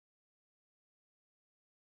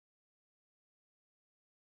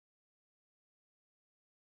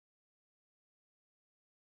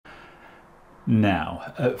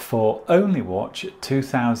Now, for OnlyWatch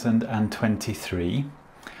 2023,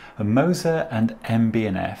 Moser and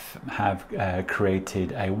MB&F have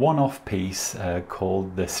created a one-off piece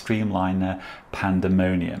called the Streamliner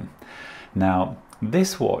Pandamonium. Now,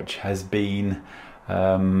 this watch has been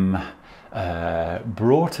brought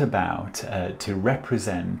about to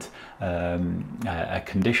represent a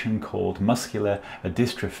condition called muscular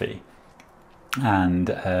dystrophy. And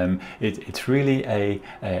it's really a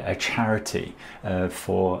charity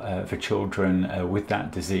for children with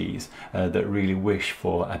that disease that really wish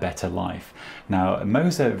for a better life. Now,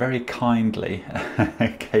 Moser very kindly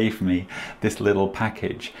gave me this little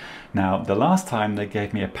package. Now, the last time they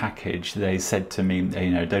gave me a package, they said to me,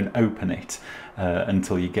 you know, don't open it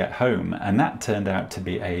until you get home, and that turned out to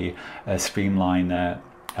be a Streamliner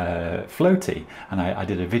floaty, and I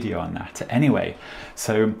did a video on that. Anyway,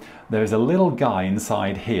 so there's a little guy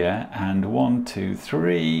inside here, and 1, 2,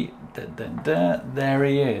 3, there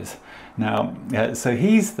he is. Now, so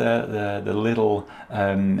he's the little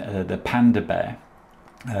the panda bear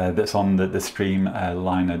that's on the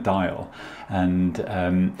Streamliner dial, and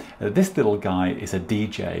this little guy is a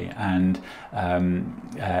DJ, and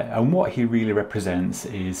what he really represents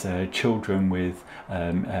is children with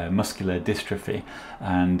muscular dystrophy,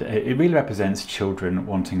 and it really represents children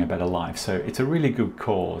wanting a better life. So it's a really good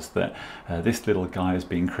cause that this little guy has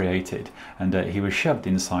been created, and he was shoved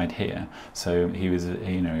inside here. So he was,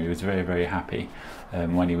 you know, he was very, very happy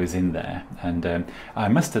when he was in there. And I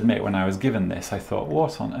must admit, when I was given this, I thought,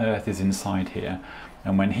 what on earth is inside here?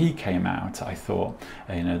 And when he came out, I thought,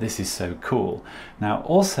 you know, this is so cool. Now,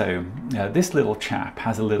 also, this little chap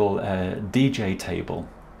has a little DJ table.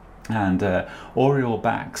 And Oriel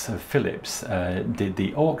Bax of Philips did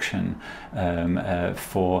the auction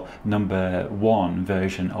for #1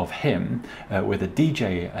 version of him with a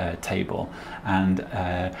DJ table, and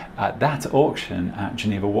at that auction at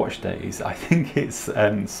Geneva Watch Days, I think it's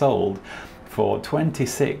sold for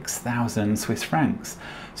 26,000 Swiss francs.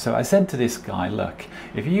 So I said to this guy, look,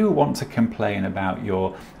 if you want to complain about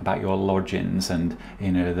your lodgings and,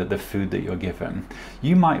 you know, the food that you're given,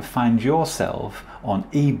 you might find yourself on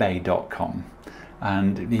eBay.com.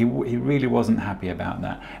 And he really wasn't happy about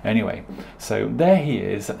that. Anyway, so there he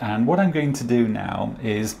is, and what I'm going to do now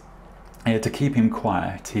is to keep him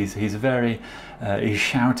quiet. He's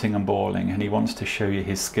shouting and bawling, and he wants to show you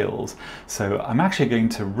his skills. So I'm actually going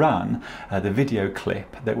to run the video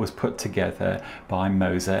clip that was put together by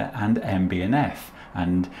Moser and MB&F,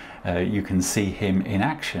 and you can see him in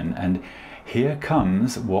action, and here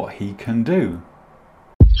comes what he can do.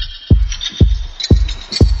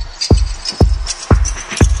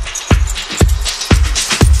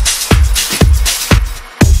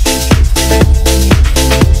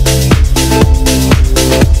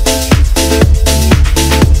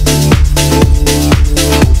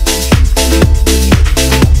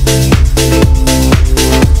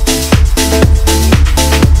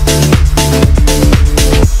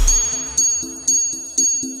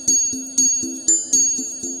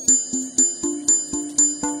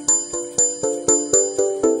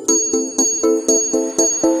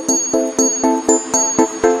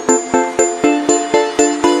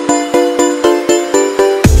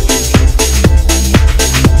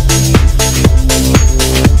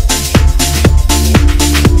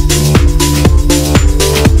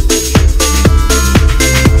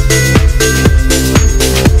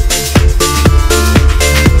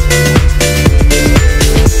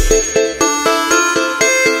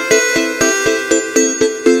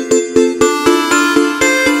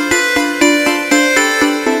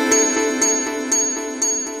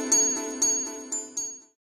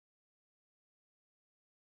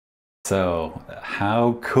 So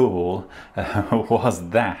how cool was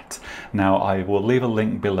that? Now, I will leave a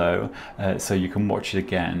link below so you can watch it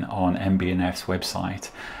again on MB&F's website.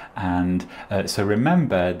 And so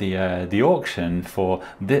remember, the auction for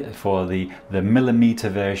the millimeter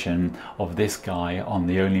version of this guy on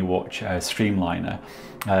the OnlyWatch Streamliner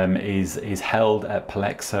is held at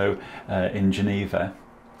PALEXPO in Geneva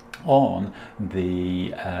on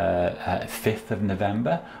the 5th of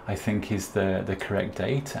November, I think is the correct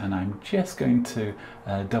date, and I'm just going to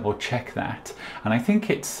double check that, and I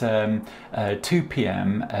think it's 2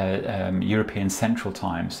 p.m. European Central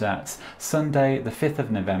Time, so that's Sunday the 5th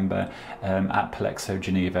of November at PALEXPO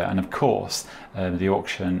Geneva, and of course the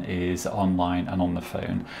auction is online and on the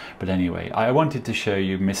phone. But anyway, I wanted to show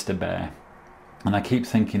you Mr. Bear, and I keep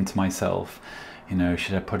thinking to myself, you know,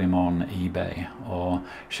 should I put him on eBay, or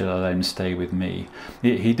should I let him stay with me?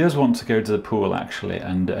 He does want to go to the pool actually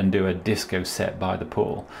and do a disco set by the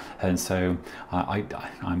pool, and so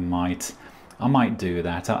I might I might do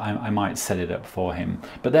that. I might set it up for him.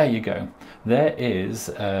 But there you go. There is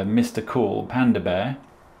Mr. Cool Panda Bear.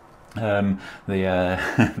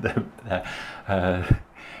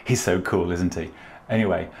 He's so cool, isn't he?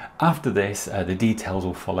 Anyway, after this, the details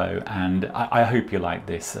will follow, and I hope you like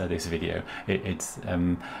this this video.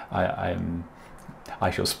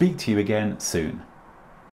 I shall speak to you again soon.